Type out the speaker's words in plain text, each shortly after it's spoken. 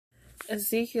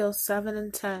Ezekiel 7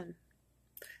 and 10.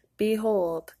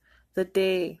 Behold, the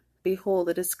day, behold,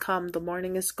 it is come, the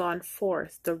morning is gone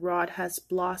forth, the rod has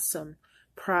blossomed,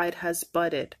 pride has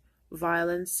budded,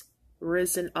 violence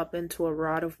risen up into a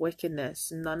rod of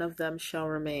wickedness. None of them shall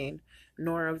remain,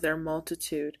 nor of their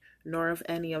multitude, nor of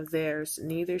any of theirs,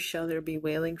 neither shall there be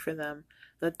wailing for them.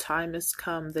 The time is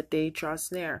come, the day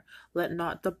draws near. Let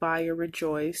not the buyer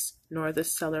rejoice, nor the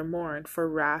seller mourn, for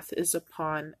wrath is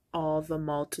upon all the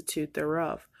multitude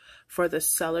thereof. For the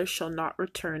seller shall not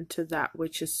return to that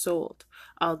which is sold,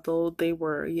 although they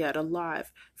were yet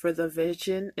alive, for the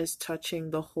vision is touching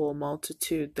the whole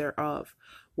multitude thereof,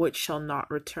 which shall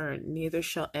not return, neither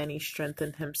shall any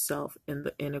strengthen himself in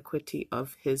the iniquity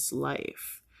of his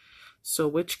life. So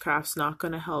witchcraft's not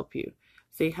going to help you.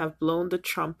 They have blown the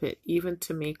trumpet, even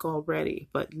to make all ready,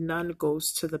 but none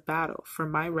goes to the battle, for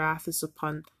my wrath is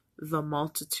upon the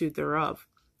multitude thereof.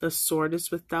 The sword is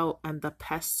without, and the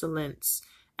pestilence,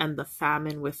 and the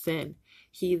famine within.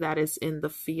 He that is in the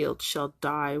field shall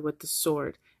die with the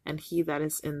sword, and he that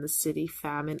is in the city,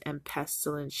 famine and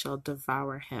pestilence shall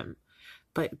devour him.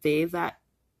 But they that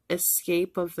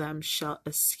escape of them shall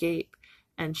escape,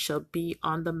 and shall be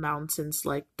on the mountains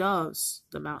like doves,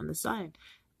 the mountain of Zion,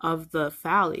 of the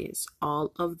valleys,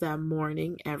 all of them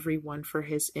mourning, every one for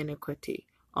his iniquity.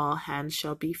 All hands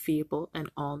shall be feeble,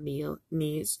 and all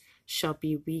knees shall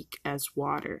be weak as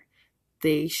water.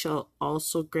 They shall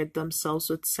also gird themselves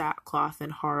with sackcloth,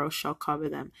 and horror shall cover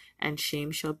them, and shame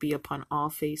shall be upon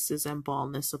all faces, and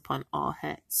baldness upon all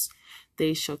heads.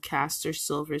 They shall cast their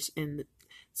silver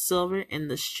in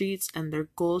the streets, and their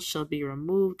gold shall be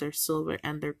removed. Their silver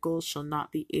and their gold shall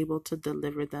not be able to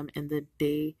deliver them in the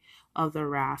day of the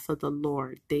wrath of the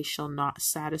Lord. They shall not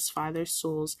satisfy their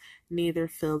souls, neither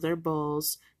fill their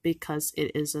bowls, because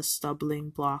it is a stumbling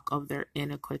block of their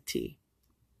iniquity.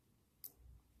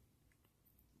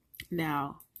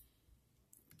 Now,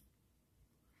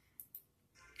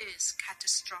 is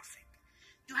catastrophic.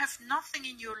 You have nothing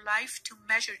in your life to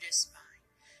measure this by.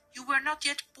 You were not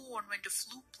yet born when the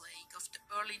flu plague of the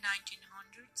early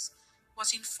 1900s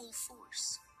was in full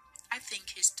force. I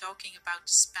think he's talking about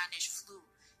the Spanish flu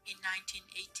in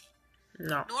 1918.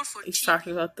 no, Nor for he's TB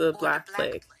talking about the or Black the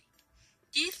Black Plague Plague.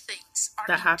 These things are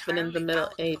that happened in the entirely Middle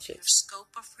out of your Ages.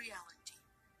 scope of reality.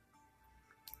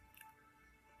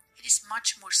 It is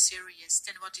much more serious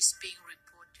than what is being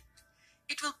reported.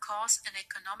 It will cause an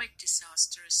economic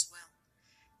disaster as well.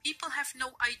 People have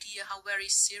no idea how very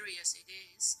serious it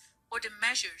is, or the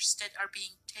measures that are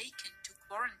being taken to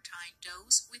quarantine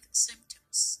those with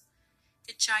symptoms.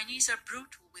 The Chinese are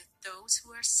brutal with those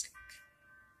who are sick.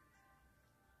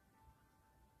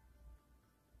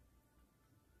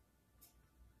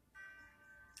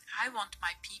 I want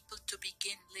my people to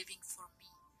begin living for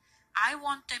me. I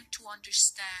want them to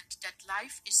understand that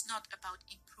life is not about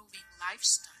improving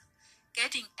lifestyle,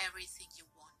 getting everything you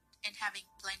want, and having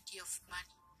plenty of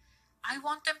money. I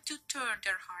want them to turn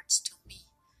their hearts to me,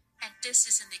 and this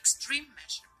is an extreme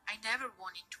measure I never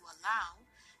wanted to allow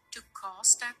to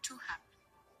cause that to happen.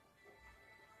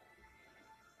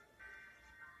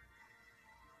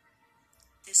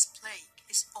 This plague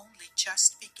is only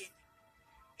just beginning.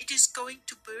 It is going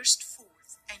to burst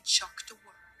forth and shock the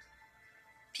world.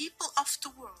 People of the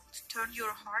world, turn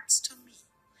your hearts to me.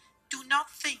 Do not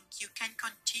think you can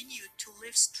continue to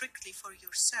live strictly for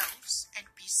yourselves and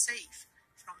be safe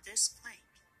from this plague.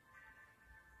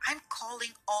 I'm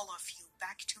calling all of you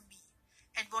back to me,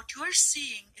 and what you are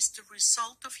seeing is the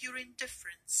result of your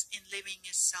indifference in living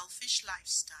a selfish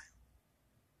lifestyle.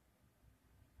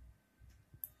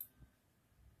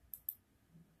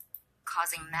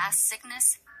 Causing mass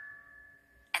sickness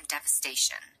and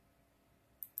devastation.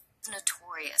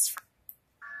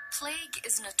 Plague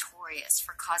is notorious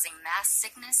for causing mass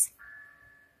sickness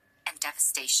and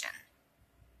devastation.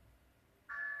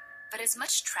 But as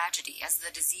much tragedy as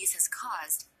the disease has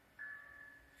caused,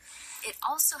 it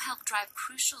also helped drive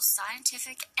crucial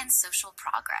scientific and social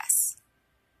progress.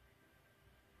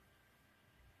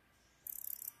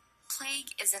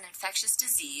 Plague is an infectious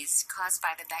disease caused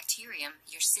by the bacterium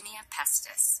Yersinia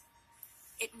pestis.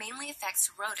 It mainly affects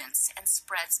rodents and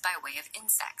spreads by way of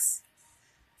insects.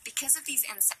 Because of these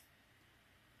insects,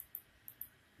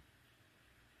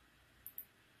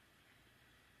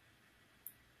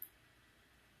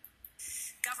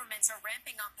 Governments are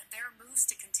ramping up their moves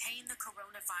to contain the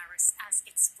coronavirus as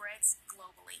it spreads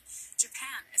globally.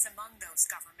 Japan is among those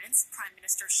governments. Prime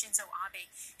Minister Shinzo Abe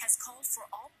has called for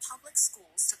all public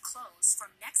schools to close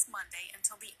from next Monday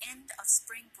until the end of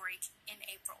spring break in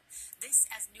April. This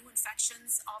as new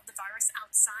infections of the virus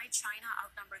outside China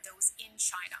outnumber those in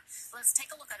China. Let's take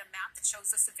a look at a map that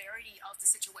shows the severity of the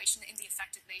situation in the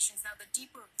affected nations. Now, the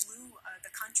deeper blue,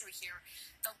 the country here,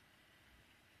 the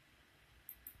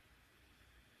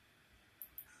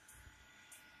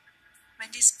When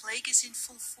this plague is in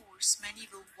full force, many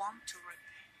will want to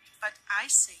repent. But I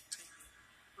say to you,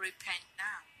 repent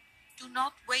now. Do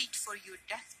not wait for your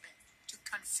deathbed to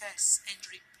confess and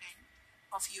repent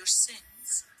of your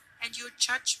sins and your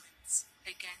judgments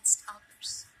against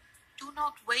others. Do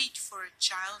not wait for a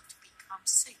child to become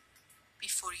sick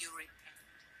before you repent.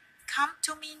 Come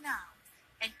to me now,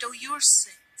 and though your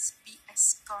sins be as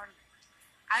scarlet,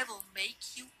 I will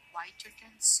make you whiter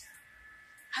than snow.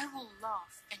 I will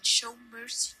love and show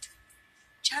mercy to you,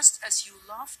 just as you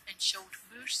loved and showed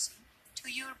mercy to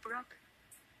your brother.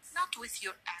 Not with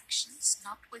your actions,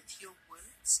 not with your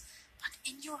words, but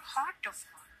in your heart of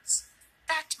hearts.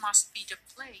 That must be the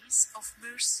place of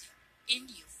mercy in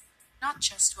you, not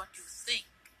just what you think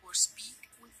or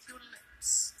speak with your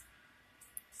lips.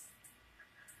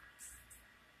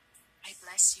 I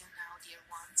bless you now, dear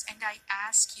ones, and I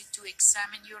ask you to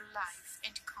examine your life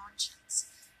and conscience.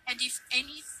 And if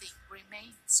anything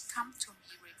remains, come to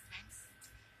me repentant,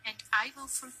 and I will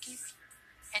forgive you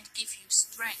and give you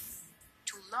strength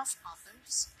to love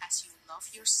others as you love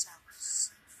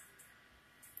yourselves.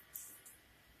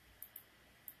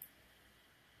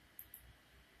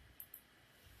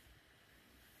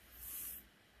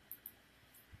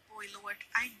 Boy, Lord,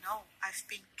 I know I've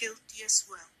been guilty as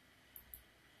well.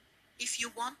 If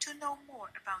you want to know more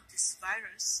about this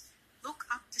virus, look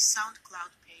up the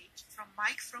SoundCloud page from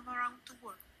Mike from around the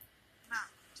world.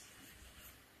 Mount.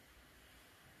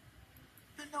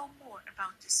 To know more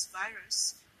about this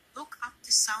virus, look up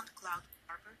the SoundCloud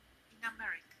harbor in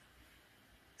America.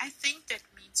 I think that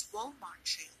means Walmart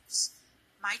shelves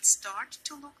might start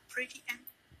to look pretty empty.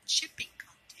 Shipping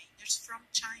containers from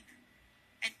China.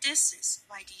 And this is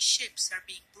why these ships are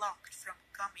being blocked from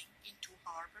coming into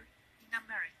harbor in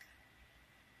America.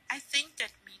 I think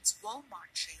that means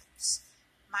Walmart shelves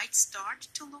might start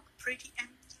to look pretty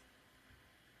empty.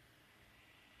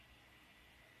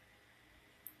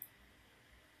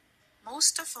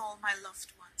 Most of all, my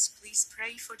loved ones, please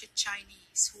pray for the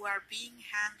Chinese who are being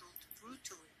handled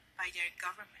brutally by their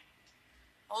government.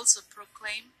 Also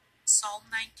proclaim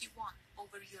Psalm 91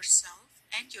 over yourself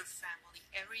and your family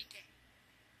every day,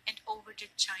 and over the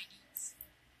Chinese.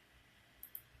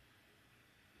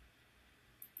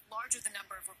 larger the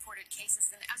number of reported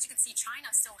cases. And as you can see,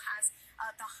 China still has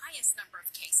the highest number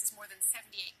of cases, more than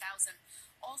 78,000.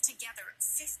 Altogether,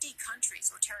 50 countries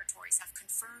or territories have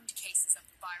confirmed cases of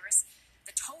the virus.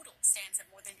 The total stands at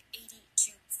more than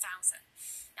 82,000.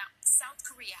 Now, South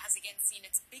Korea has again seen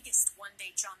its biggest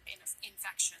one-day jump in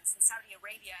infections, and Saudi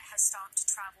Arabia has stopped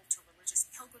travel to religious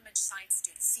pilgrimage sites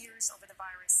due to fears over the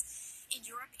virus. In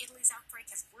Europe, Italy's outbreak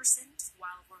has worsened,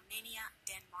 while Romania,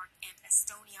 Denmark, and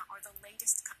Estonia are the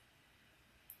latest countries.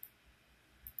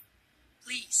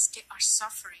 Please, they are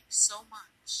suffering so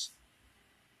much.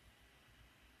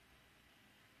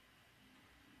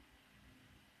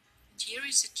 And here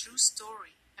is a true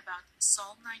story about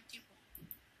Psalm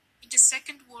 91. In the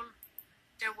Second World War,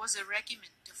 there was a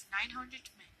regiment of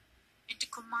 900 men, and the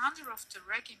commander of the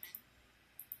regiment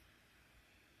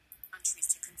countries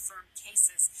to confirm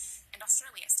cases, and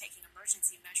Australia is taking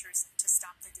emergency measures to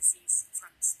stop the disease from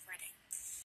spreading.